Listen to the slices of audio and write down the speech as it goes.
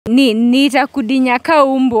nitakudinya ka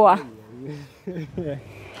umbwa.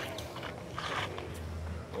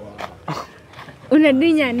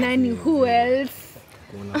 Unadinya nani? Who else?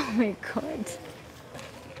 Oh my god.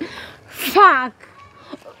 Fuck.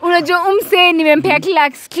 Unajua umse nimempea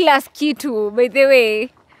class kitu by the way.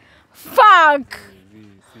 Fuck.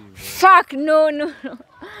 Fuck no.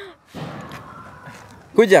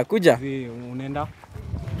 Kuja. Unaenda?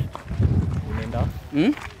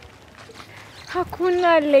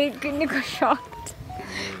 Hakuna like niko shocked.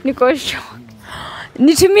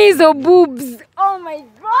 Nitumie hizo boobs. Oh my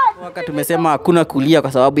god. Wakati tumesema hakuna kulia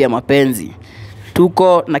kwa sababu ya mapenzi.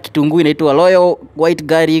 Tuko na kitunguu inaitwa Royal White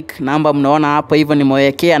Garlic. Namba mnaona hapo hivyo,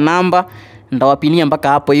 nimewekea namba. Ndawapinia mpaka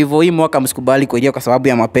hapo hivyo. Hii mwaka msikubali kulia kwa sababu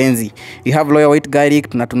ya mapenzi. We have Royal White Garlic,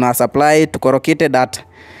 tuna supply, tuko located at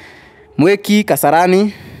Mweki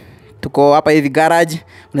Kasarani. Tuko hapa hivi garage.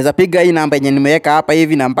 Unaweza piga hii namba yenye nimeweka hapa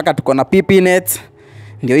hivi, na mpaka tuko na PP-net.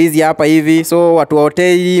 Ndio hizi hapa hivi. So watu wa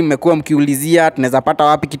hoteli mmekuwa mkiulizia tunaweza pata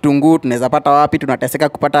wapi kitunguu, tunaweza pata wapi, tunateseka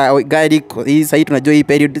kupata garlic. Hii sasa tunajua hii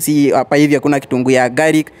period si hapa hivi hakuna kitunguu ya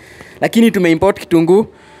garlic. Lakini tumeimport kitunguu.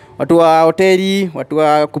 Watu wa hoteli, watu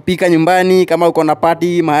wa kupika nyumbani, kama uko na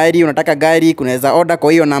party mahali unataka garlic, unaweza order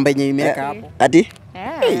kwa hiyo namba yenye nimeweka hapo. Ati?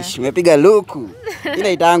 Umepiga luku.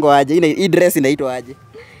 Inaitangwa aje? Hii dress inaitwa aje?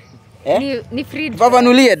 Ni free.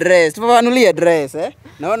 Tufafanulie dress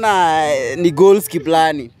Naona ni goals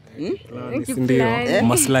kiplani. Ndio.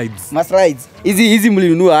 Maslides. Hizi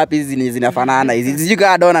mlinunua wapi? Hizi zinafanana hizi. Sijui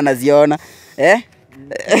kama Dona naziona.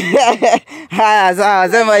 Haya sawa,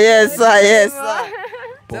 sema yes sir.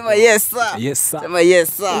 Sema yes sir. Sema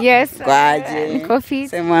yes sir. Yes. Kwaje? Coffee.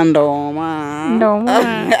 Sema ndoma.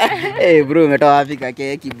 Bro, umetoa wapi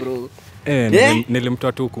keki bro?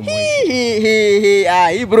 Nilimtoa tu huko Moi.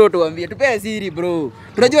 Hii bro tuambie, tupee siri bro.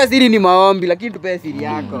 Tunajua siri ni maombi, lakini tupee siri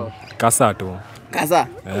yako. Kasa tu. Kasa?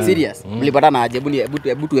 Serious? Mlipatana aje?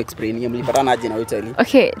 Hebu tu explain. Mlipatana aje na wewe?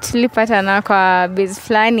 Okay, tulipatana kwa base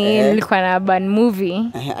flani, nilikuwa na band movie.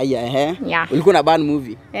 Yeah. Ulikuwa na band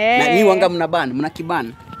movie? Na ni wanga mna band, mna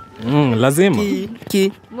kiban? Lazima.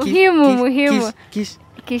 Muhimu.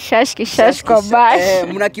 Kishash kwa bash.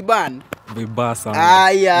 Mna kiban?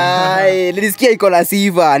 Vibasa. Nilisikia iko na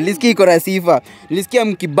sifa. Nilisikia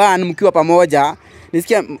mkiban mkiwa pamoja.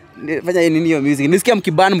 Fanya nini hiyo music? Nilisikia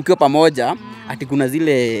mkiban mkiwa pamoja. Ati kuna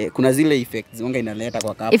zile effects wanga inaleta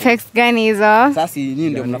kwa kapo. Effects gani hizo? Sasa nyinyi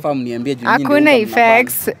ndio mnafahamu niambie juu nyinyi. Hakuna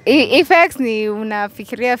effects. Effects ni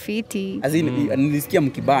unafikiria fiti. Nilisikia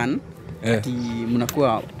mkiban ati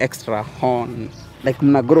mnakuwa extra horn. Like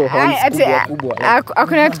mna grow horns kubwa.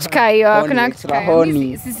 Hakuna kitu kayo,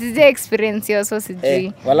 Sisi experience hiyo so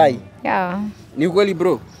sijui. Walai. Yeah. Ni kweli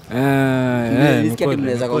bro? Nilisikia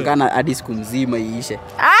tunaweza kuongana hadi siku mzima iishe.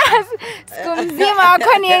 Siku mzima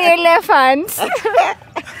kwani elephant.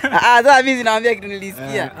 Sasa mimi naambia kitu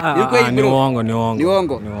nilisikia. Ni kweli bro? Ni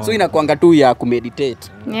uongo. So inakuanga tu ya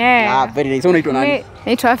kumeditate. Yeah. Very nice. So unaitwa nani?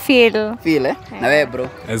 Naitwa Phil. Na wewe bro?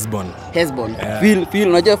 Hesbon. Phil,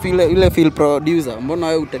 unajua Phil producer. Mbona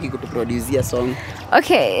wewe hutaki kutuproducea song?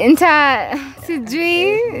 Okay,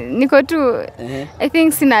 sijui niko tu I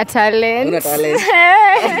think sina talent. Una talent.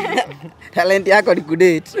 Talent yako ni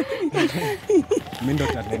kudate. Mimi ndo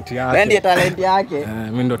talent yake. Wewe ndiye talent yake.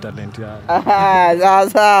 Mimi ndo talent yake.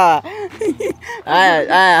 Sasa.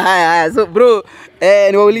 Haya. So bro,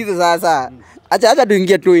 niwaulize sasa. Acha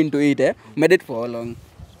tuingie tu into it. Medit for how long?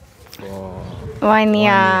 1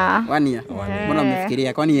 year. 1 year. Mbona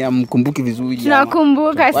mmefikiria kwani mkumbuki vizuri?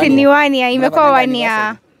 Tunakumbuka si ni 1 year, imekuwa 1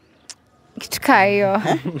 year. Kitu kayo.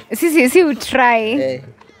 Sisi utry.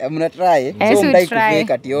 Mna try? So mdai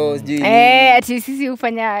kufika tio sijui. Ati sisi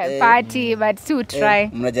ufanya party but si try.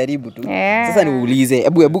 Mnajaribu tu. Sasa niulize,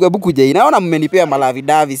 hebu kuja. Naona mmenipea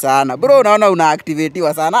malavidavi sana. Bro, naona una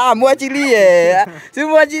activate sana. Muachilie. Si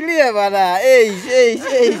muachilie bana.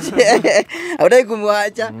 Haudai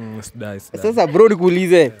kumwacha. Sasa bro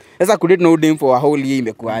nikuulize. Sasa kudate na udem for a whole year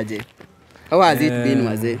imekuaje? How has it been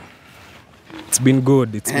wazee? It's been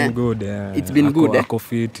good. It's been good. Ako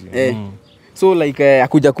fit. So like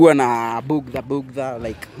akuja kuwa na bugdha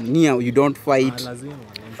like near you don't fight.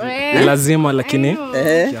 Lazima lakini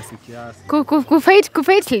kiasi.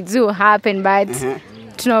 Kufight will do happen but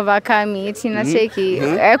to overcome it inacheki.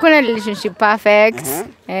 Kuna relationship perfect.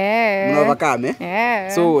 Overcome.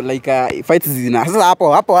 So like fights zina. Sasa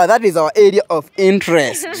hapo that is our area of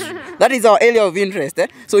interest.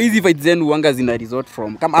 So easy fights zenu wanga zina resort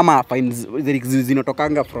from kama ama finds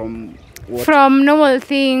zinatokanga from what? From normal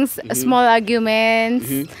things, small arguments,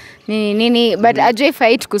 nini, but ajay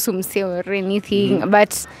fight kusumse or anything,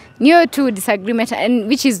 but new to disagreement, and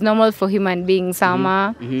which is normal for human beings,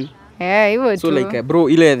 sama. hivyo tu. So like bro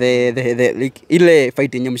ile the like ile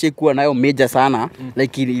fight yenye mshaikuwa nayo major sana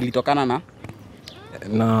like ilitokana na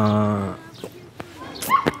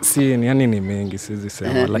si yani ni mengi siwezi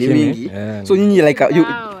sema lakini so nyinyi like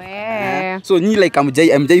so nyinyi like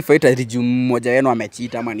amjai fight ati mmoja wenu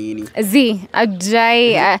amecheat ama nini?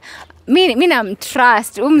 Ajai mimi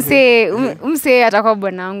namtrust umse atakuwa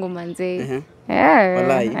bwanangu manze.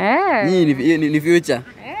 Wallahi. Nyinyi ni future.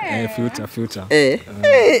 Future.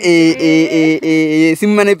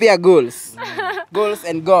 Simane pia goals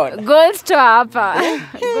and God. Goals to hapa.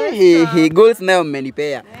 Goals nayo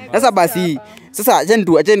mmenipea. Sasa basi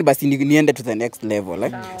acheni basi niende to the next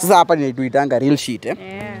level Sasa hapa tuitanga real shit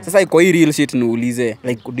Sasa iko hii real shit niulize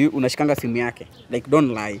like unashikanga simu yake like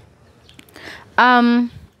don't lie.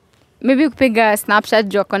 Maybe kupiga snapshot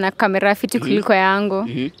juu kuna kamera fiti kuliko yangu.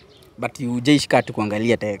 But you jaishika tu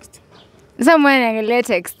kuangalia text. Sasa mwana angalia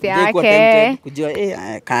text yake. Kujua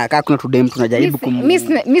kaka kuna tudem tunajaribu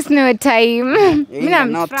miss no time.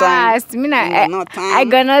 Mina trust. I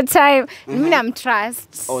got no time. Mina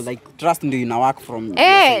trust. Oh like trust ndio ina work from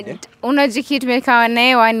unajiki tumekawa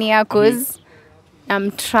naye 1 year cause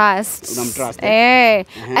trust. Unamtrust.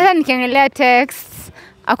 Hata nikiangalia text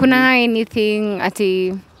hakuna anything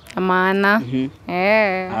ati maana.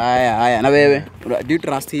 Haya na wewe do you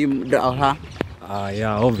trust him or her?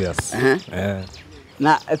 Yeah, obvious.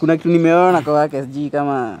 Na kuna kitu nimeona kwa wake siji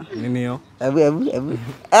kama nini hiyo? Ebu.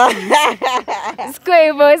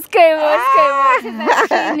 Squaver.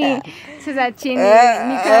 Sasa chini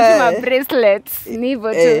ni kama bracelets ni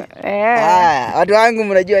hivyo tu. Watu wangu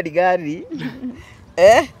mnajua ni gani?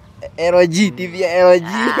 LG TV LG.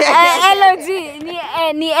 LG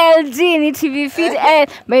ni LG ni TV fit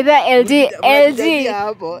by the LG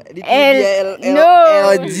hapo ni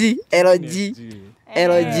LG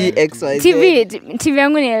XYZ. TV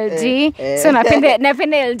yangu ni LG. So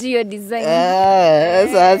napenda LG yo design.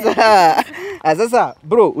 Sasa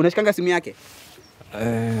bro unashikanga simu yake?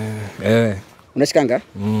 Unashikanga?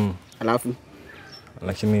 Alafu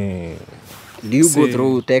lakini do you go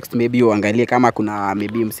through text maybe uangalie kama kuna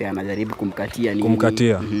maybe mse anajaribu kumkatia nini?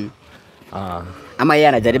 Kumkatia. Ama yeye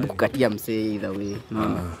anajaribu kukatia mse either way.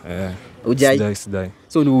 Ujai. Sidai.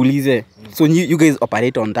 So niulize. So you guys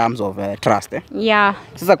operate on terms of trust Yeah.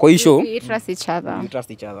 Sasa kwa hiyo we trust each other.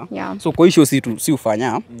 Yeah. So kwa hiyo si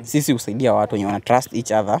ufanya sisi usaidia watu wenye wana trust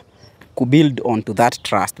each other ku build onto that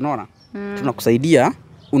trust. Unaona? Tunakusaidia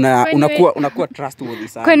unakuwa trustworthy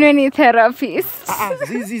sana. Kwani ni therapist?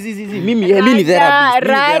 Mimi ni therapist of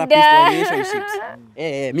relationships.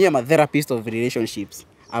 Me am a therapist of relationships.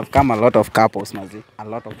 I've come a lot of couples mazi, a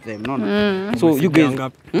lot of them. No. So you guys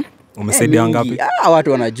umesaidia ngapi?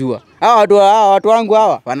 Watu wanajua. Watu wangu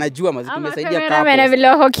hawa wanajua mazi tumesaidia couples. Na vile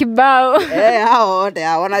ho kibao. Hao wote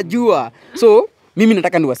wanajua. So mimi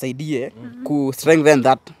nataka niwasaidie ku strengthen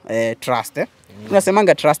that trust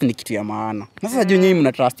Tunasemanga trust ni kitu ya maana. Sasa juu nyinyi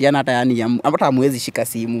mna trust yana hata yani hata hamwezi shika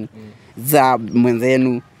simu za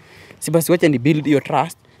mwenzenu. Si basi wacha ni build your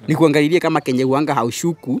trust. Ni kuangalilie kama kenye uanga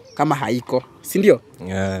haushuku kama haiko. Si ndio?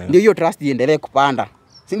 Ndio hiyo trust iendelee kupanda.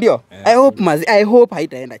 Si ndio? I hope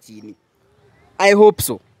haitaenda chini. I hope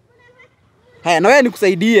so. Haya na wewe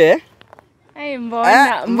nikusaidie.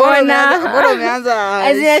 Mbona umeanza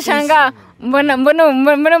aziyashanga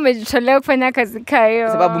mbona umejitolea kufanya kazi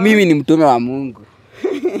kayo? Sababu mimi ni mtume wa Mungu.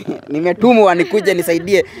 Nimetumwa nikuje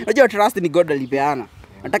nisaidie. Unajua trust ni God alipeana.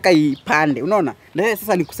 Nataka ipande, unaona? Na wewe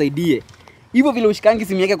sasa nikusaidie. Hivyo vile ushikangi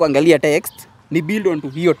simu yake kuangalia text, ni build on to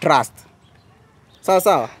hiyo trust.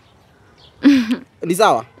 Sawa? Ni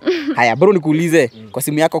sawa? Haya bro nikuulize, kwa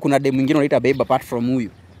simu yako kuna dem mwingine unaita babe apart from huyu?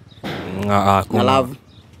 Na love.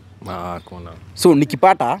 Kuna. So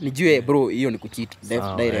nikipata nijue bro hiyo ni kucheat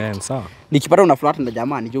direct. Sawa. Nikipata una flirt na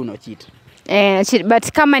jamaa nijue una cheat.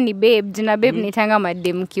 But kama ni babe, jina babe nitanga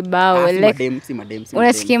madem kibao. Si madem.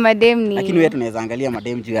 Unasikia madem ni. Lakini wewe tunaweza angalia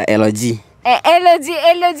madem juu ya LG.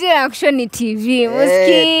 LG action ni TV.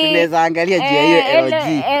 Uski. Tunaweza angalia juu ya hiyo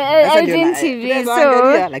LG. LG TV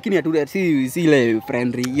so. Lakini hatu si ile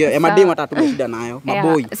friendly. Hiyo madem hata tumeshida nayo.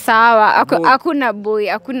 Maboy. Sawa. Hakuna boy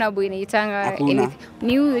naitanga.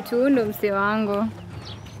 Ni huyu tu ndo mse wangu.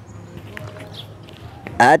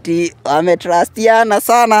 Ati wametrustiana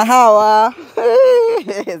sana hawa.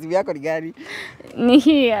 Simu yako ni gani? Ni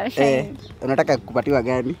hii. Unataka kupatiwa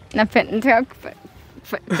gani? Nataka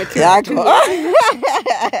yako.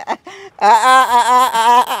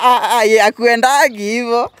 Akuendagi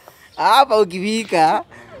hivyo. Hapa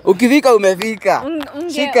ukifika umefika.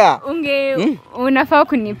 Shika. Unafaa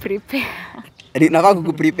kuniprepare. Nafaa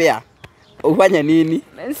kukuprepare. Ufanya nini?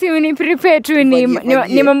 Si ni prepare tu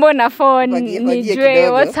ni mambo na phone nijue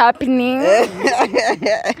what's happening.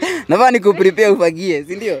 Nafaa nikuprepare ufagie,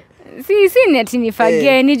 si ndio? Si ati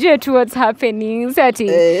nifagie, nijue tu what's happening. Si ati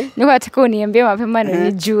niko nataka uniambie mapema na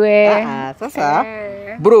nijue. Sasa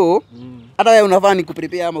bro, hata wewe unafaa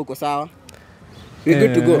nikuprepare ama uko sawa? We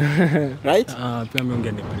good to go. Right? Pia mimi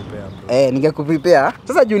ungeniprepare bro. Ningekuprepare.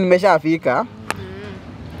 Sasa juu nimeshafika.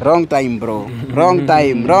 Wrong time bro. Wrong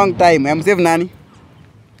time. Msave nani?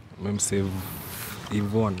 Msave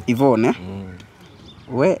Yvonne. Yvonne.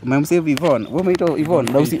 We, msave Yvonne. Wewe umeita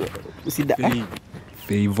Yvonne. Na usida.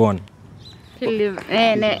 Yvonne.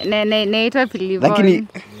 Naitwa Yvonne. Lakini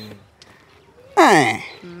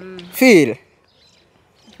Phil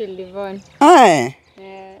Yvonne.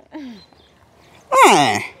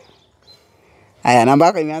 Aya, namba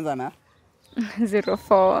yako imeanza na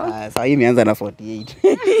 04. Sasa hii imeanza na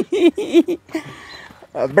 48.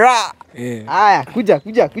 Bra. Aya, kuja.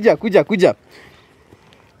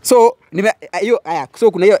 So,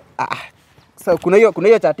 kuna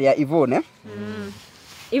hiyo chat ya Yvonne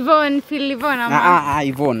Yvonne, Phil Yvonne ama?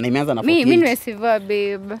 Yvonne, imeanza na 48. Mimi nimesiva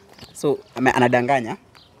babe. So, anadanganya.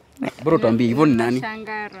 Bro, tuambie Yvonne nani?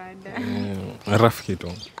 Shangarada. Rafiki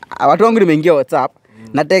tu. Watu wangu nimeingia WhatsApp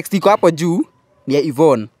na text iko hapo juu ni ya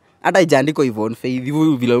Yvonne. Hata ijaandiko Yvonne Faith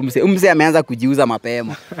vile umse ameanza kujiuza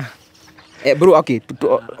mapema. Bro, okay,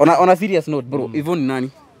 on a serious note bro, Yvonne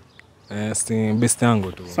nani? Si best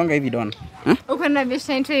yangu tu. Songa hivi don. Uko na best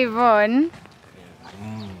friend Yvonne?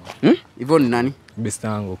 Yvonne nani? Best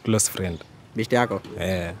yangu, close friend. Best yako?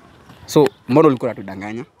 So, mbona ulikuwa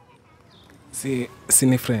unatudanganya? Si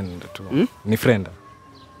ni friend tu. Ni friend.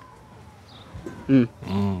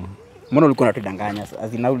 Mbona ulikuwa unatudanganya?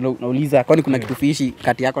 Nauliza kwani kuna kitu fishi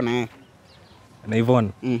kati yako na yeye? Na Yvonne?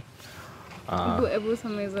 Ebu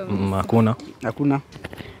soma hizo. Hakuna.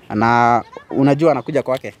 Na unajua anakuja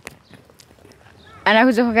kwake?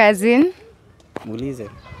 Anakuja kwa azin? Muulize.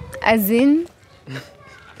 Azin?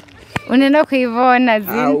 Unaenda kwa Yvonne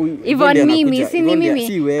azin? Yvonne mimi, si ni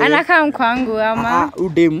mimi. Anakaa kwangu ama?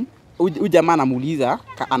 Jamaa anamuuliza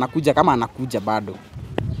anakuja kama anakuja bado.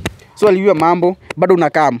 So aliwa mambo bado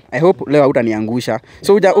unakam. I hope leo hutaniangusha.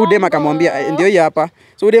 So udema akamwambia ndio hii hapa.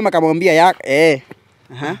 So udema akamwambia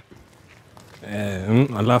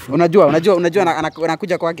alafu unajua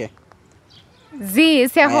anakuja kwake. Si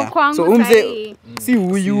yako kwangu so si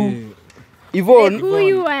huyu Yvonne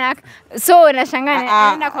huyu so unashangaa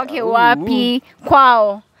anaenda kwake wapi?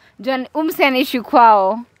 Kwao. John anaishi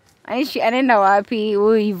kwao. Anaenda wapi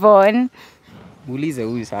huyu Yvonne? Muulize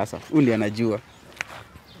huyu sasa. Huyu ndiye anajua.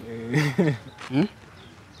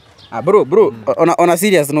 Bro, on a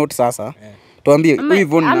serious note sasa. Tuambie huyu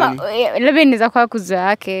Yvonne nani? Labda inaweza kuwa kuzo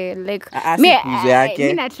yake like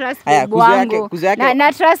mimi na trust babe wangu.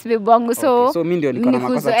 Na trust babe wangu so mimi ndio niko na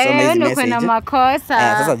makosa kusoma hizi message. Niko na makosa.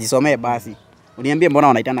 Sasa jisomee basi. Uniambie mbona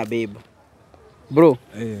wanaitana babe? Bro.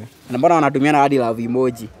 Na mbona wanatumiana hadi love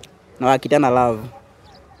emoji? Na wakitana love.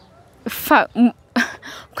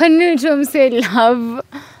 Kwa nini tumse love?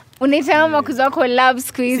 Unaitana makuzo wako love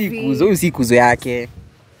siku hizi. Si kuzo yake.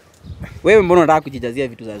 Wewe mbona unataka kujijazia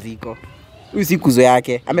vitu za ziko? Huyu si kuzo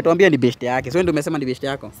yake. Ametuambia ni best yake. So ndio umesema ni best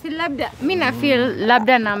yako? Si labda mimi na feel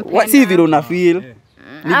labda nampenda. Si vile una feel.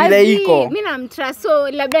 Ni vile iko. Mimi namtrust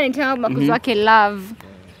so labda nitaka makuzo wake love.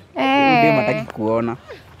 Ndio mataki kuona.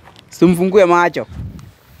 Simfungue macho.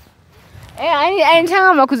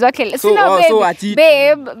 Anitanga makuzo wake. Sina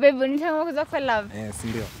babe nitanga makuzo wake love. Si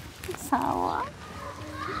ndio. Sawa.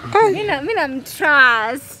 Mimi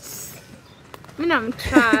namtrust.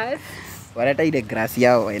 Waleta ile grass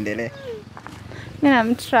yao waendelee. Mimi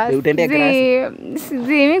namtrust. Utendea grass.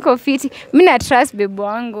 Niko fiti. Mimi na trust babe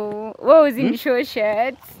wangu. Wewe uzinishow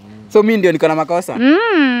shirt. So mimi ndio niko na makosa?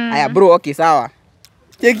 Aya bro, okay sawa.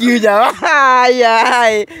 Cheki huyu jamaa.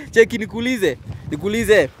 Haya. Cheki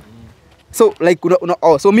nikuulize. So like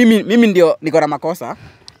so mimi ndio niko na makosa.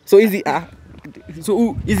 So hizi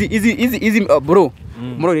bro.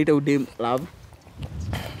 Mbona unaita udem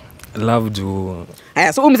love juu.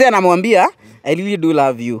 Aya, so mzee anamwambia I really do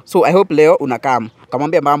love you. So I hope leo unakam.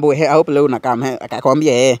 Kamwambia mambo I hope leo unakam.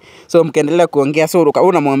 Akakwambia So mkaendelea kuongea so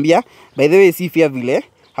unamwambia by the way si fear vile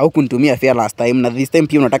haukunitumia fear last time na this time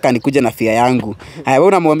pia unataka nikuje na fear yangu. Aya, wewe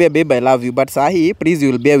unamwambia babe I love you but sahi please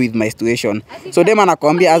you will bear with my situation. So dem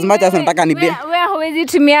anakwambia as much as nataka ni bear. Wewe huwezi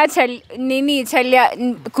tumia chali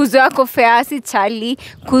kuzo yako fear si chali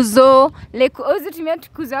kuzo like huwezi tumia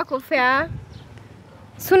kuzo yako fear.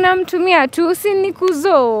 Suna mtumia tu si ni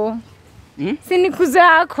kuzo. Si ni kuzo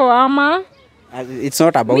yako ama? It's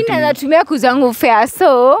not about mimi natumia kuzo yangu fair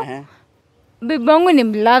so Babe wangu ni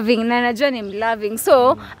mloving na najua ni mloving.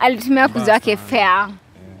 So alitumia kuzo yake fair.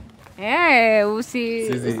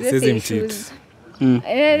 Sizi mcheat.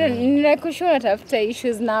 Ninakushona tafuta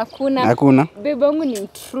issues na hakuna. Hakuna. Babe wangu ni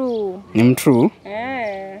true. Ni true?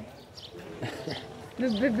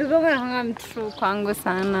 Babe wangu anakuanga mtrue kwangu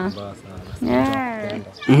sana.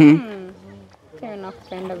 Tena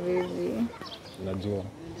nakupenda baby. Najua.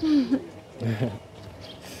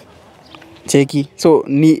 Cheki. So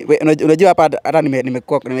unajua hapa hata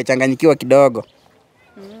nimechanganyikiwa kidogo.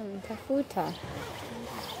 Tafuta.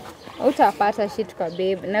 Utapata shit kwa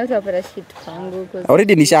babe na utapata shit kwangu.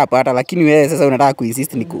 Already nishapata lakini wewe sasa unataka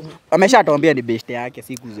kuinsist ameshatuambia ni best yake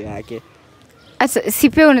si kuzo yake. Asa si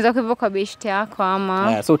pia unaweza kuiva kwa best yako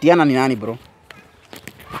ama. So Tiana ni nani bro?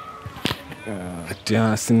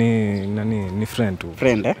 Tiana ni friend tu.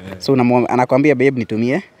 Friend eh? Yeah. So anakuambia babe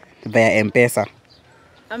nitumie via M-Pesa.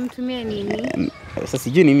 Amtumie nini? Sasa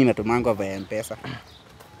sijui nini natumanga via M-Pesa.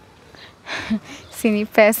 Sini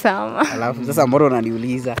pesa ama. Alafu sasa mbona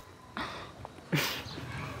unaniuliza?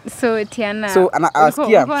 So Tiana. So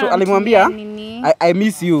anasikia. So alimwambia I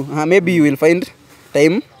miss you. Maybe you will find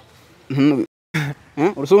time.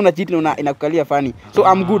 So una cheat na inakukalia funny. So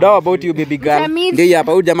I'm good. How about you baby girl? Ndio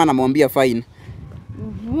hapa huyu jamaa anamwambia fine.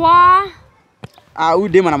 Huyu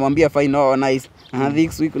dem anamwambia fine. Oh nice.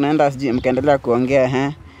 This week unaenda sije mkaendelea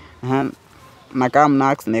kuongea na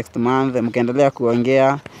come next month mkaendelea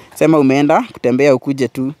kuongea. Sema umeenda kutembea ukuje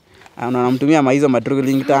tu. Unamtumia maizo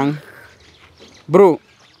madruggling tang. Bro.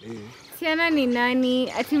 Tiana ni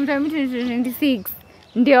nani? Ati mtami 2026.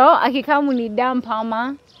 Ndio akikamu ni dump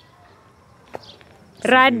ama.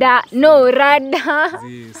 Rada. Si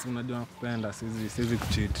unajua nakupenda sizi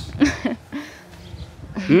kucheat.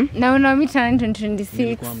 Na unaomita 2026.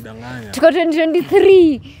 Nilikuwa mdanganya. Tuko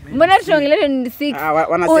 2023. Mbona tunaongelea 2026?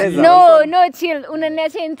 Wanacheza. No chill.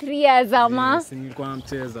 Unaniacha in 3 years ama? Si nilikuwa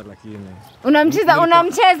namcheza lakini.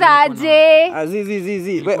 Unamcheza aje?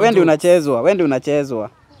 Zizi. Wewe ndio unachezwa.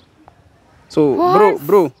 So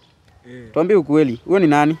bro. Tuambie ukweli. Wewe ni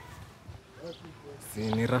nani? Si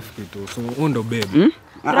ni rafiki tu. So huyo ndo babe.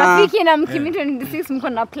 Rafiki na mkimi 26 mko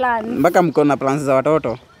na plans. Mpaka mko na plans za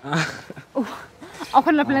watoto.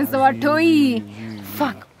 Ako na plans za watoi.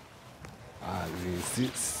 Fuck.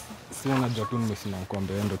 Si unajua tu nimesema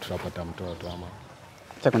kwamba ndo tutapata mtoto ama.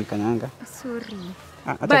 Acha kunikanyanga. Sorry.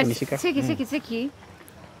 Acha kunishika. Cheki.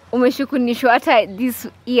 Umeshukunishwa hata this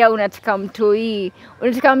year unataka mtoi.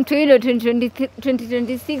 Unataka mtoi ndo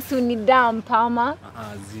 2026 unidump ama?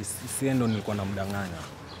 Si ndo nilikuwa namdanganya.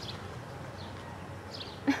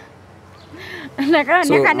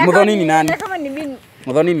 Mudhoni ni nani? Kama ni mimi.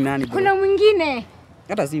 Mudhoni ni nani bro? Kuna mwingine.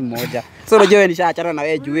 Hata si mmoja. So unajua wewe nishaachana na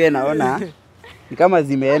wewe juu naona ni kama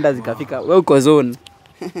zimeenda zikafika. Wewe uko zone.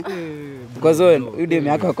 Uko zone. Yule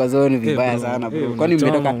miaka uko zone vibaya sana bro. Kwani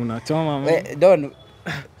umetoka unachoma wewe don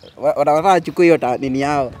wanataka chukua hiyo nini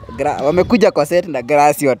yao. Wamekuja kwa set na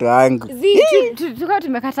grasi watu wangu. Tukao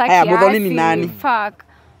tumekata kiasi. Haya Mudhoni ni nani? Fuck.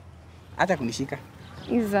 Acha kunishika.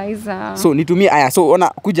 Iza. So nitumie haya. So ona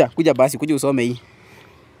kuja basi kuja usome hii.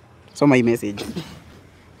 Soma hii message.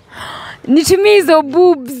 Nitumie hizo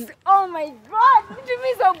boobs. Oh my god.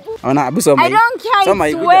 Nitumie hizo boobs. Ona abu soma hii. I don't care. Soma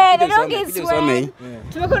hii. I don't get sweat.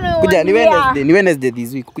 Kuja ni Wednesday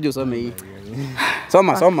this week. Kuja usome hii.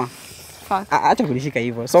 Soma. Fuck. Acha kunishika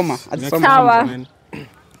hivyo. Soma. Sawa.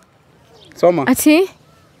 Soma. Ati?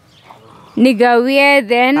 Nigawie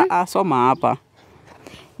then. Soma hapa.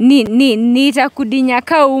 Nitakudinya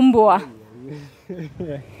ka umbwa.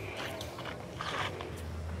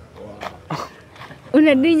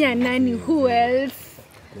 Unadinya nani? Who else?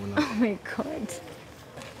 Oh my god.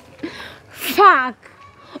 Fuck.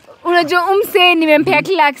 Unajua umse nimempea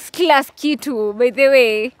kila kitu by the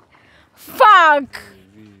way. Fuck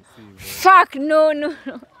no.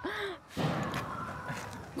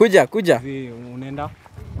 Kuja. Unaenda?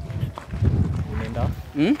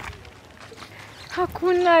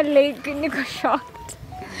 Hakuna like niko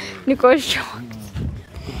shocked.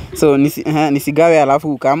 So nisigawe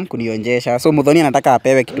alafu ukam kunionjesha. So Mudhoni anataka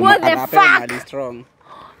apewe kitu mali strong.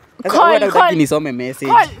 Call nisome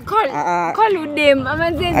message. Call udem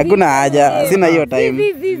ama zenzi. Hakuna haja. Sina hiyo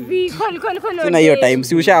time. Call. Sina hiyo time.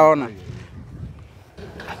 Si ushaona?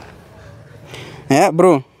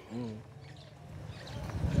 Bro.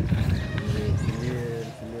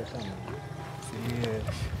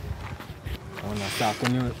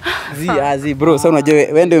 Zi bro, sasa unajua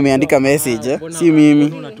wewe ndio umeandika message, si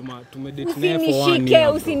mimi.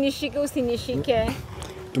 Usinishike.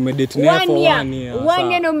 Tumedate naye for 1 year.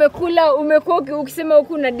 1 year umekuwa ukisema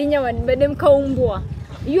huku unadinya baadaye mkaumbwa.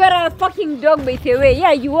 You are a fucking dog by the way.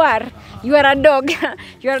 Yeah, you are. You are a dog.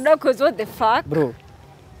 You are a dog cause what the fuck? Bro.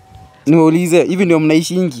 Niulize, hivi ndio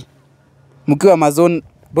mnaishingi? Mkiwa Amazon,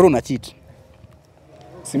 bro una cheat.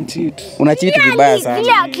 Sim cheat. Una cheat vibaya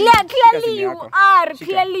sana. Clearly you are.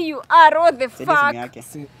 Clearly you are. What the fuck?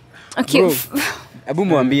 Okay. Hebu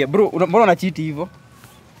muambie, bro, mbona una cheat hivyo?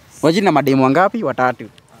 Wajini na mademu wangapi? 3.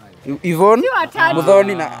 Yvonne,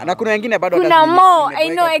 Mudhoni na kuna wengine bado kuna more. I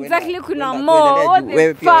know exactly kuna more. What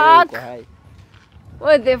the fuck?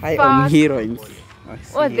 What the fuck?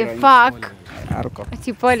 What the fuck?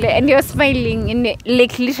 Chipole, and you're smiling,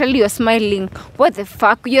 like literally you're smiling. What the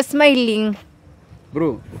fuck? You're smiling.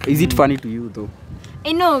 Bro, is it funny to you though?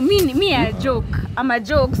 I know, me a joke. I'm a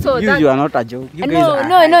joke, so you are not a joke. You guys no, are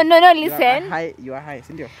no, high. no, listen. You are high,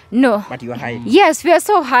 sindio? No. But you are high. Yes, we are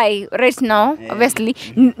so high right now, obviously.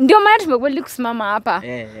 Ndio maana tumekubali kusimama hapa.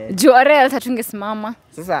 Jore tatungesimama.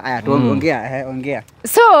 Sasa aya ongea.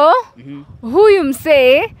 So, huyu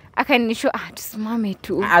msee akanisho tusimame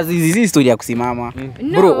tu. Hizi story ya kusimama.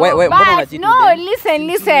 No, bro, mbona unachiti? No,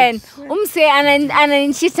 listen. Umse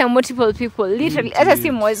ananichita multiple people. Literally, hata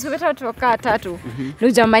si mmoja, umetoka toka 3.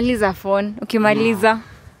 Hujamaliza phone, ukimaliza.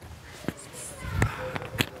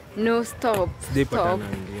 No, stop.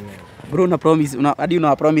 Bro, una promise, hadi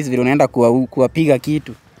una promise vile unaenda kuwapiga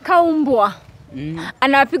kitu. Kaumbwa.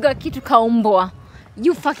 Anapiga kitu kaumbwa.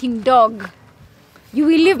 You fucking dog. You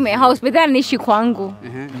will leave my house, but then anishi kwangu.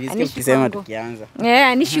 Nisikie ukisema tukianza.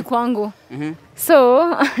 Anishi kwangu. So,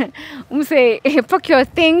 umse pack your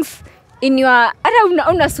things in your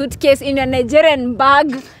una suitcase in your Nigerian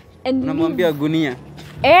bag and unamwambia gunia.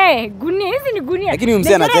 Gunia hizi ni gunia. Lakini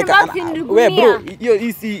mzee anacheka. Wewe bro,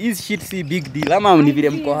 hiyo shit si big deal. Ama ni vile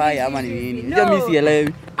mko haya ama ni nini? Ndio mimi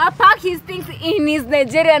sielewi. I pack his things in his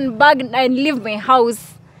Nigerian bag and leave my house.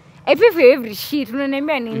 I pay for every shit.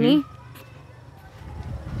 Unaniambia nini?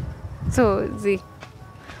 So,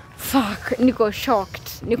 fuck, niko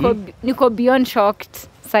shocked. Niko beyond shocked.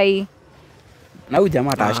 Sai. Na huyu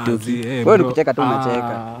jamaa atashtuki. Wewe ni kucheka tu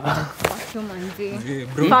unacheka. Fuck you manzi.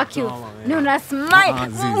 Fuck you. Ni una smile.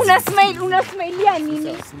 Unasmailia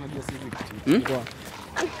nini?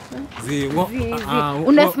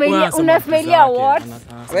 Unasmailia what?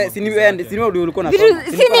 Wewe si wewe ulikuwa unasoma.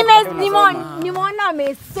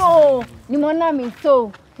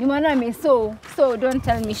 Nimeona meso. So don't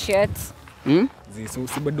tell me shit.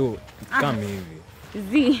 Si bado kama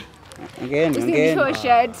hivi. Again. Show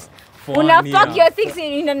shit. Una fuck your things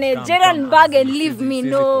in a Nigerian bag and leave me.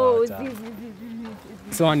 No.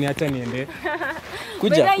 So ni hata niende.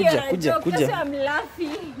 Kuja. I'm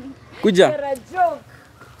laughing. Kuja. You're a joke.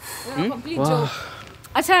 You're a complete joke.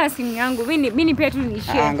 Acha simu yangu. Mimi pia tu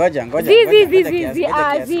nishare. Ngoja.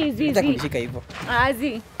 Kunishika hivyo.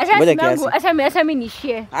 Acha simu yangu. Acha mimi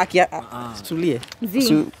nishare. Tulie.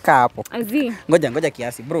 Kaa hapo. Ngoja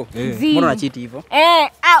kiasi bro. Mbona unachiti hivyo?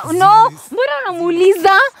 No. Mbona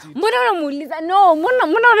unamuuliza? No,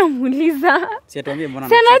 mbona unamuuliza? Si atuambie mbona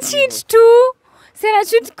unachiti. Sana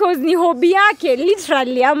cheat cause ni hobby yake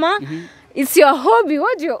literally ama it's your hobby.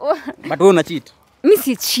 What you But wewe una cheat? Mimi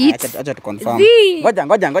si cheat. Acha tu confirm.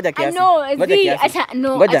 Ngoja kiasi.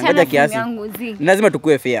 Ngoja kiasi. Lazima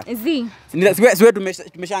tukue fair. Siwe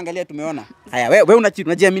tumeshaangalia tumeona. Haya wewe una cheat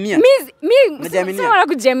unajiaminia? Mimi sasa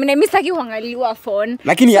kujiaminia. Mimi sitaki kuangalia phone.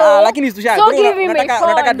 Lakini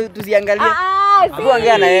unataka tuziangalie.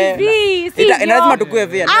 Tuongea na yeye. Lazima tukue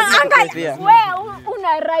fair. Wewe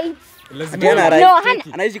una right.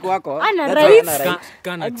 Anaishi kwako. Ana right.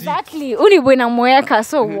 Exactly. Uni bwana mweka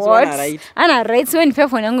so what? Ana right. So ni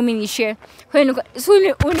phone yangu mimi ni share. Kwa hiyo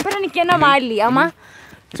unipata nikienda mahali ama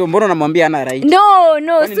so mbona unamwambia ana right? No.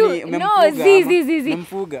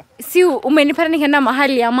 Umemfuga. Si umenipata nikienda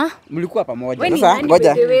mahali ama mlikuwa pamoja. Sasa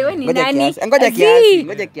ngoja kiasi.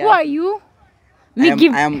 Who are you?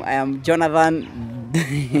 I am Jonathan.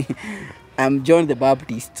 I'm John the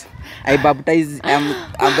Baptist. I baptize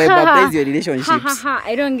your relationships.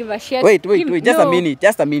 I don't give a shit. Wait. Just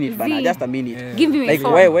a minute, bana. Just a minute. Yeah. Give me my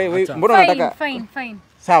phone. Wait. Mbona unataka? Fine.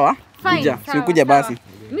 Sawa? Kuja basi.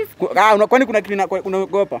 Kwani kuna kitu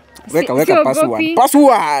unaogopa? Weka password.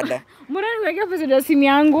 Mbona niweke password ya simu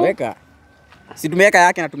yangu? Weka. Si tumeweka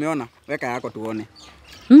yake na tumeona. Weka yako tuone.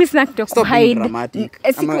 Mimi sina kitu ya kuhide.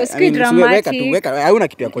 Siku dramatic. Weka. Hauna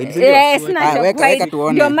kitu ya kuhide. Weka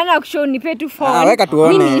tuone. Ndio maana kushow nipe tu phone. Weka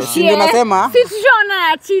tuone. Ndio nasema. Si tushona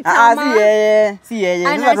ya cheat ama. Si yeye.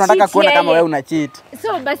 Sasa tunataka kuona kama wewe una cheat.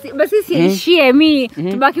 So basi siishie mimi.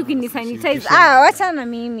 Tubaki ukinisanitize. Wacha na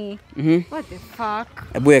mimi. What the fuck?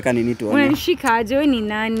 Hebu weka nini tuone. Unanishika aje wewe ni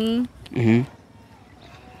nani?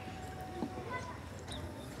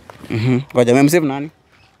 Ngoja mimi msave nani?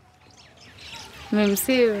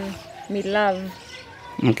 Memsave me love.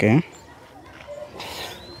 Okay.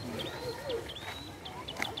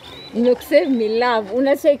 Nimekusave me love.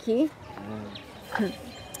 Unacheki?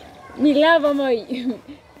 Me love ama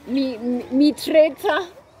me traitor.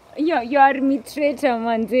 You are me traitor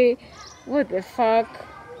manze. What the fuck?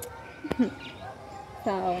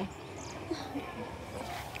 Sawa.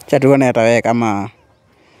 Chatuone hata wewe kama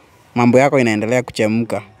mambo yako inaendelea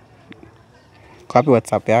kuchemka. Kwa wapi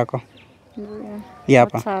WhatsApp yako? Yeah,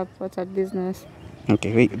 hapa. WhatsApp business.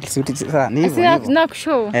 Okay, wait. Sasa ni hivyo.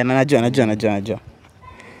 Nakushow. Najua.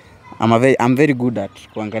 I'm very good at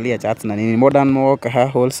kuangalia chats na nini. Modern work,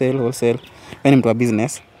 wholesale. Wewe ni mtu wa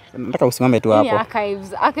business. Nataka usimame tu hapo.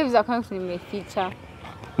 Archives account nimeficha.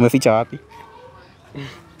 Umeficha wapi?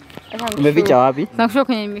 Umeficha wapi? Nakushow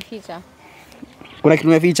kwenye nimeficha. Kuna kitu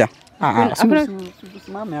umeficha?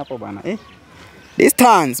 Simame hapo bwana.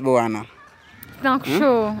 Distance bwana.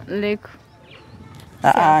 Nakushow like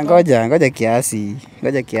ngoja kiasi.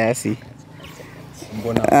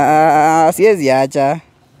 Mbona? Siwezi acha.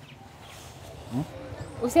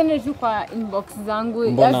 Usiende tu kwa inbox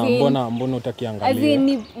zangu. Mbona utakiangalia? As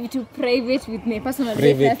in to private with my personal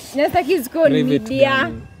data. Nataki ziko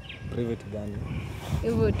media. Private gani?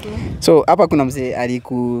 Hivyo tu. So hapa kuna mzee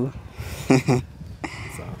aliku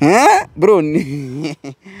bro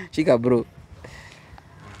shika bro.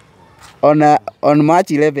 On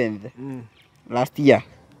March 11th last year.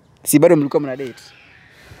 Si bado mlikuwa mna date?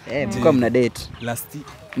 Mlikuwa mna date.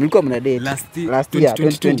 Mlikuwa mna date. Last year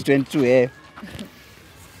 2022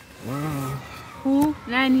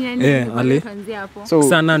 Nani kuanzia hapo. So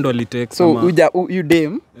sana ndo alitake so huyu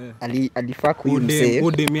dem alifaa huyu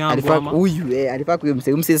msee. Alifaa huyu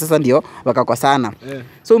msee. Msee sasa ndio wakakosana.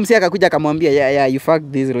 So msee akakuja akamwambia yeah you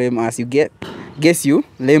fuck this lame as you guess you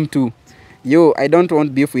lame too. Yo I don't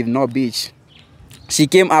want beef with no bitch. She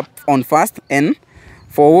came up on fast and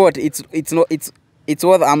for what it's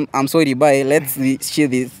what I'm sorry bye let's share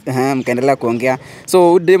this. Mkaendelea kuongea.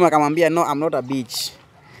 So dem akamwambia no I'm not a bitch.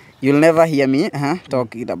 You'll never hear me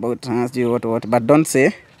talk it about what but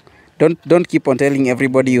don't keep on telling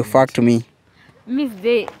everybody you fucked me. Miss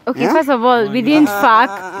Day. Okay, first of all, we didn't fuck.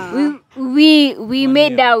 We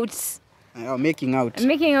made out. Making out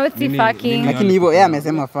Si fucking. Lakini hivyo yeye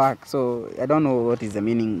amesema fuck. So I don't know what is the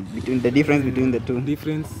meaning between the difference between the two.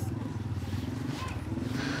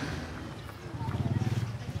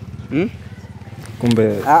 Kumbe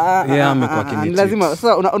yeye amekuwa kinichi. Lazima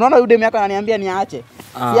sasa unaona yule demu yako ananiambia niache.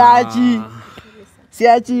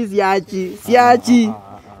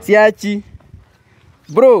 Siachi.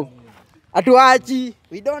 Bro. Atuachi.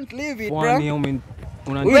 We don't leave it, bro. Wewe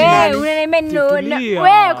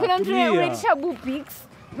kuna mtu unaitisha bupics.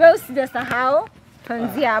 Wewe usijasahau.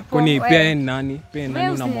 Tuanzia hapo. Kuni pia nani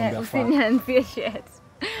unamwambia fuck.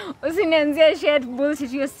 Usinianzie shit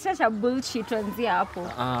bullshit. You're such a bullshit. Tuanzia hapo.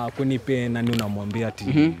 Kuni pia nani unamwambia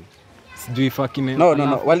ati. Sijui fucking.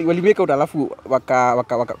 No. Wali make out alafu waka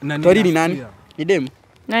Tori ni nani? Ni dem.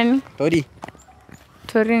 Nani? Tori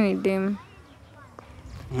ni dem.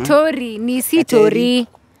 Tori ni si Tori.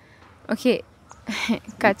 Okay.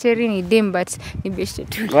 Kacheri ni dem but ni beshte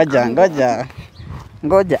tu.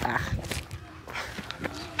 Ngoja.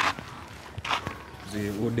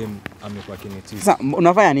 Udem amekuwa kinichi. Sasa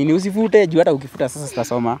unafanya nini? Usifute juu hata ukifuta sasa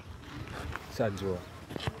sitasoma. Sajua.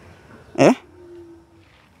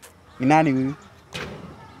 Ni nani huyu?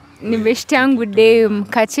 Ni beshte yangu dem.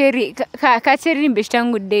 Kacheri ni beshte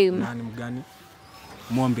yangu dem. Nani mgani?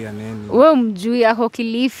 Mwambie nini? Wewe mjui yako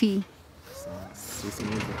Kilifi. Sisi ni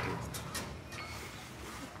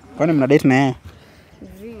Kwani mna date na yeye?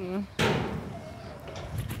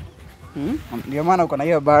 Ndio maana uko na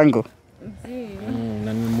hiyo bango.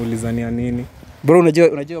 Na nimuulizania nini? Bro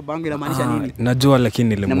unajua bango inamaanisha nini? Najua lakini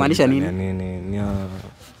nilimaanisha nini? Ni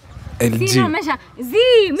LG. Sina mesha.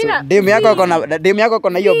 Mina Dem yako iko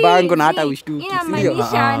na hiyo bango na hata ushtuki.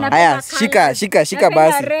 Haya, shika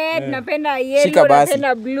basi. Red, napenda yellow,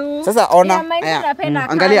 napenda blue. Sasa ona.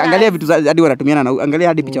 Angalia vitu hadi wanatumiana na angalia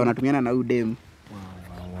hadi picha wanatumiana na huyu dem.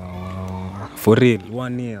 For real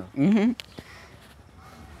 1 year.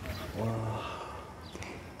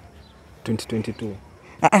 2022.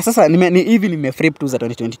 Sasa hivi nimefrip tu za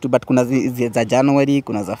 2022 but kuna za January,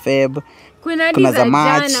 kuna za Feb, kuna za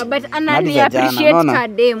March but anani appreciate ka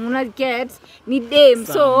dem una get ni dem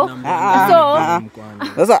so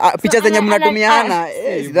sasa picha zenye mnatumiana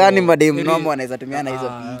sidhani madem nomo wanaweza tumiana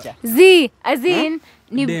hizo picha as in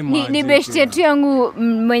ni best yetu yangu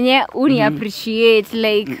mwenye uni appreciate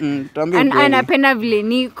like anapenda vile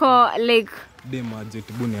niko like Dem aje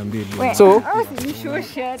tibu niambie dem. So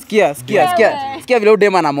usinishoshe. Sikia vile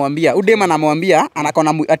udema anamwambia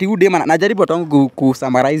anakona ati udema najaribu atangu ku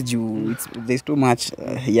summarize juu there's too much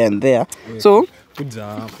here and there. So Kuja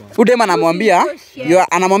hapa. udema anamwambia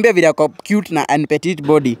vile ako cute na and petite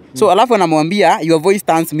body. So alafu anamwambia your voice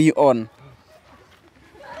turns me on.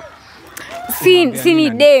 Sini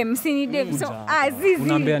dem. So Azizi.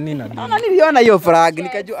 Unaambia nini na dem? Niliona hiyo frag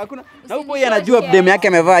nikajua hakuna na huko yeye anajua dem yake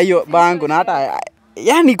amevaa hiyo bango na hata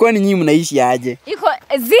yani kwani nyinyi mnaishi aje? Iko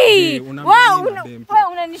wow,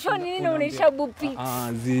 unanishow nini na unaisha bupi?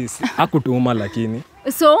 Hakutuma lakini.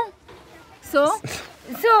 So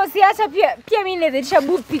siacha pia mimi naweza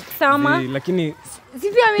bupi sama. Lakini si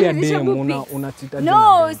pia mimi naweza bupi. Unachita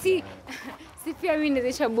no, si pia mimi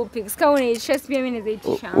naweza bupi. Kama unaisha pia mimi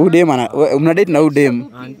naweza. Udema mna date na udem.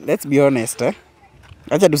 Let's be honest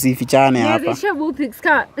Acha tusifichane hapa. Naweza bupi.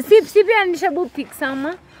 Si pia naweza bupi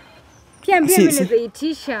sama. Pia mimi naweza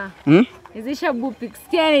itisha. Naweza bupi.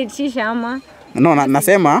 Pia naitisha ama. No,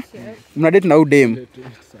 nasema mna date na udem.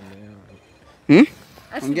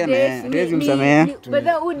 Ongea naye, hawezi msamea.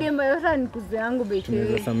 Bado udem yote ni kuzi yangu beti.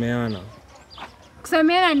 Tunaweza sameana.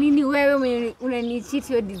 Kusameana nini wewe unanicheat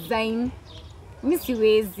your design? Mimi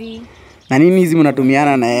siwezi. Na nini hizi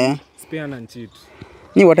mnatumiana na yeye? Spare na cheat.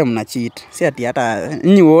 Ni wote mna cheat. Si ati hata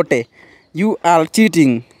nyinyi wote. You are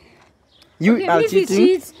cheating.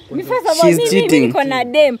 She's cheating. Niko na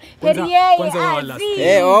dem.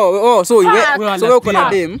 So wewe uko na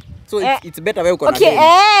dem. So it's better wewe uko na dem.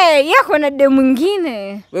 Okay, yako na dem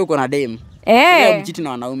mwingine. Wewe uko na dem. Wewe mcheat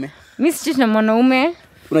na wanaume. Mimi si cheat na mwanaume.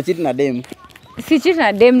 Una cheat na dem. Si cheat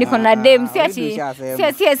na dem, niko na dem. Si ati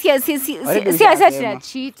na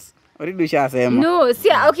cheat. Already ushasema. No,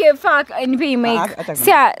 okay, fuck, nipe mic.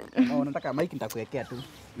 Unataka mic nitakuwekea tu.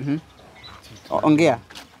 Ongea.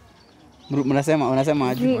 Unasema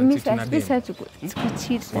aje? Mimi sasa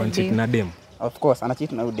cheat na dem. Of course, ana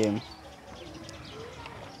cheat na udem.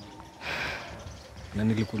 Na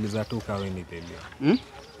nilikuuliza tu kawe ni lele.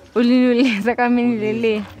 Uliniuliza kama mimi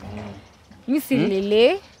lele. Mimi si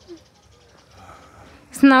lele.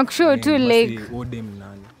 Snack show tu like udem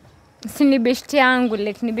nani? Si ni best yangu,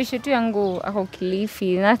 like ni best tu yangu ako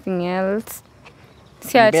Kilifi, nothing else.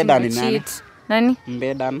 Si ati cheat. Nani?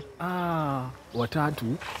 Mbedan. Watatu.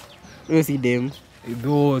 Wewe si dem.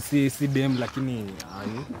 Though si dem lakini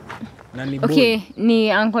nani boy? Okay,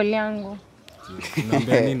 ni uncle yangu.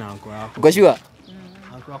 Unaambia nini na uncle yako? Uko sure?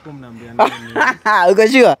 Uncle yako mnaambia nini? Uko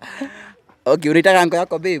sure? Okay, unataka uncle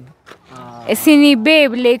yako babe? Si ni babe,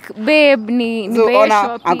 like babe ni babe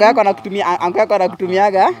shopping. Uncle yako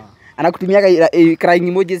anakutumiaga crying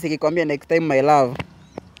emojis ikikwambia next time my love.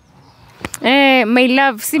 My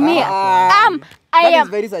love, see me. That is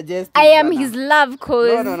very suggestive. I am his love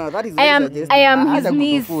cause no, that is very suggestive. I am his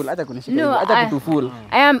niece. Acha kunishika. Acha kutuful.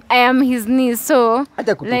 I am his niece, so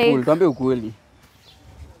acha kutuful, tuambie ukweli.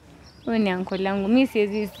 Wewe ni uncle yangu. Mimi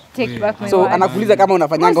siwezi take back my word. So anakuuliza kama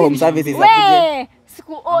unafanyanga home services akuje.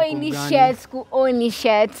 Siku any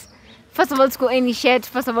shit.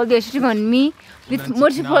 First of all, they're shooting on me with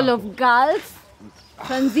multiple of girls.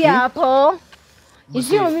 Kwanzia hapo. You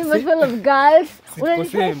see me multiple of girls. Tuko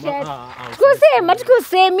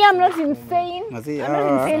same. I'm not insane. I'm not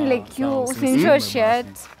insane like you. Usinishow shit.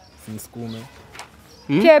 Sinisukume.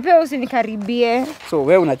 Pia usinikaribie. So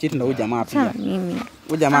wewe una cheat na huyu jamaa pia. Mimi.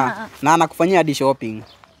 Huyu jamaa na anakufanyia hadi shopping.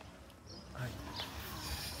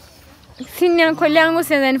 Sini uncle yangu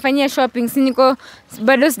sasa nifanyia shopping. Niko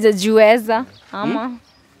bado sijajiweza. Ama.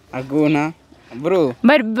 Hakuna. Bro.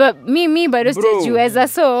 But mimi bado sijajiweza,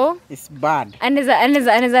 so it's bad.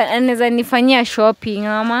 Anaweza nifanyia shopping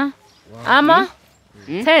ama. Ama?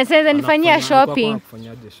 Sasa nifanyia shopping.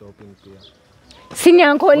 Kufanyaje shopping pia? Sini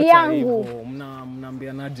uncle yangu.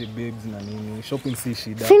 Mnaambianaje babes na nini? Shopping si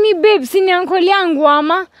shida. Sini babe, sini uncle yangu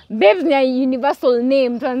ama. Babes ni universal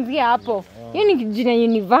name, tuanzie hapo. Hiyo ni jina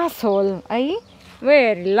universal. Ai?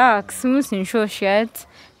 Wewe relax, msinishow shit.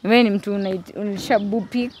 Wewe ni mtu unaisha boob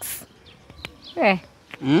pics.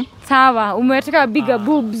 Sawa, umetaka bigger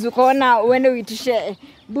boobs, ukaona uende uitishe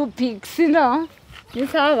boob pics, no? Ni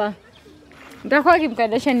sawa. Nitakuwa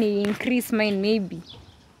kimkadasha ni increase mine maybe.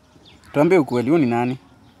 Tuambie ukweli, huyu ni nani?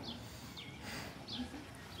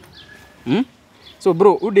 So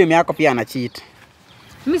bro, udem yako pia ana cheat.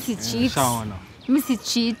 Mimi si cheat. Mimi si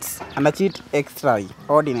cheat. Ana cheat extra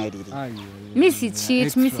ordinary. Mimi si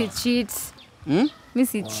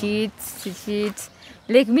cheat.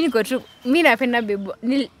 Like mimi niko tu, mimi napenda bebo.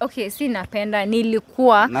 Okay, si napenda,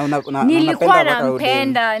 nilikuwa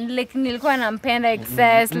nampenda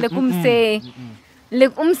excess, like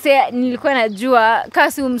umse nilikuwa najua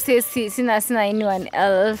kasi umse sina anyone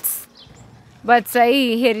else. But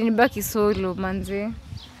sahi heri nibaki solo manze.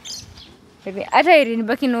 Hata heri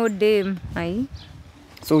nibaki no dem. Ai.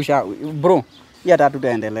 So bro, ya tatu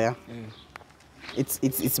taendelea.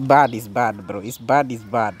 It's bad bro. It's bad.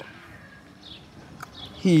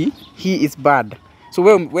 He is bad. So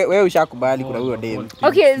wewe ushakubali kuna huyo dem.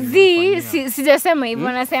 Okay, sijasema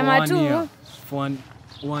hivyo, nasema tu for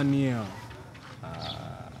 1 year.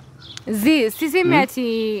 Sisemi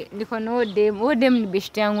ati niko na dem ni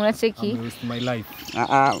best yangu na cheki. Waste my life.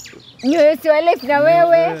 Nyo si wa life na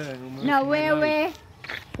wewe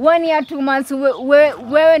 1 year 2 months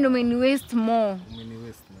wewe ndo umeni waste more.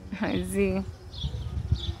 Zi.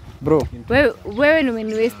 Bro, wewe ndo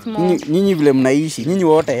umeni waste more. Nyinyi vile mnaishi, nyinyi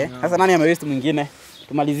wote, sasa nani ame waste mwingine?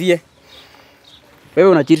 Tumalizie. Wewe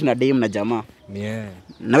una cheat na dem na jamaa. Yeah.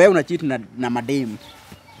 Na wewe una cheat na madem.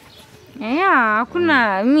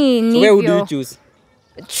 Hakuna mimi ni. So where do you choose?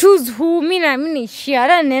 Choose who? Mimi ni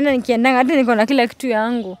share naenda nikiendanga, hata niko na kila kitu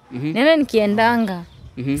yangu. Naenda nikiendanga.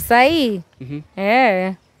 Sahi.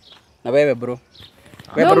 Na wewe bro.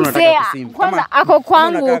 Wewe unataka kusimama. Kwanza ako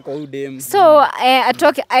kwangu. So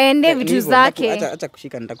atoke aende vitu zake. Acha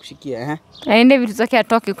kushika, nitakushikia Aende vitu zake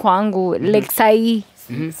atoke kwangu like sahi.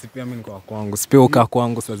 Si pia mimi niko kwangu. Si pia uka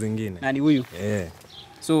kwangu saa zingine. Nani huyu?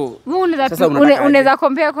 So unaweza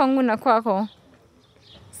compare kwangu na kwako.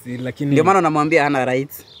 Si lakini ndio maana namwambia hana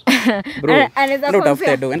rights. Bro,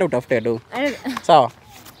 enda utafute do. Sawa.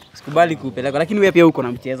 Sikubali kupeleka, lakini wewe pia uko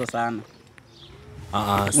na mchezo sana.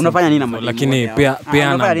 Unafanya nini na mademo? Lakini pia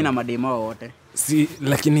unafanya nini na mademo wote? Si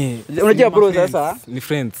lakini unajua bro sasa ni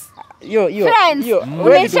friends. Yo.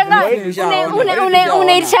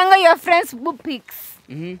 Unaichanga your friends book pics.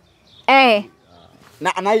 Na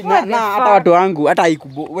hata watu wangu hata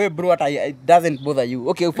wewe bro hata it doesn't bother you.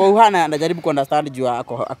 Okay, for Uhana anajaribu kuunderstand juu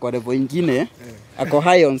ako level nyingine. Ako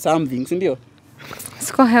high on something, si ndio?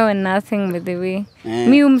 Siko high on nothing by the way.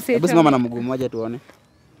 Mimi umseta. Hebu simama na mguu mmoja tuone.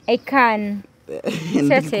 I can.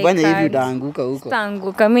 Nikifanya hivi utaanguka huko.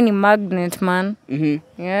 Utaanguka, mimi ni magnet man.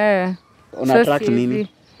 Yeah. Una attract nini?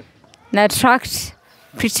 Na attract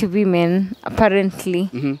pretty women apparently.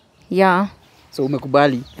 Yeah. So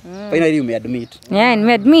umekubali. Finally umeadmit. Yeah,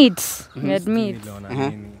 nimeadmit.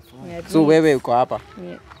 So wewe uko hapa?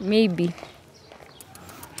 Yeah, maybe.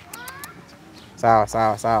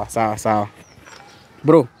 Sawa.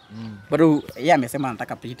 Bro. Bado yeye amesema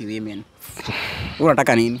anataka pretty women.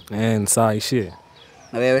 Unataka nini? Sawa ishie.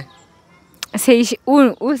 Na wewe? Sasa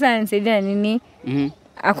usanisaidia nini?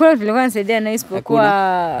 Hakuna tulikuwa nisaidia na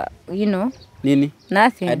isipokuwa you know. Nini?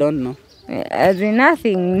 Nothing. I don't know. As in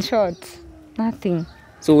nothing in short. Nothing.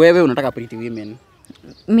 So wewe unataka pretty women?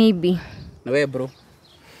 Maybe. Na wewe bro?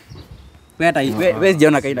 Wewe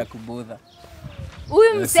sijaona kaida kubodha.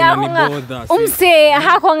 Huyu mse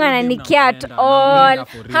hakonga na nikiat all.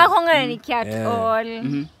 Hakonga na nikiat all.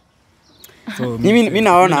 So mimi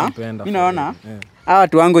naona hawa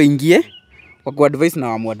watu wangu ingie kwa kuadvise na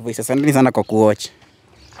wamu advise. Asanteni sana kwa kuwatch.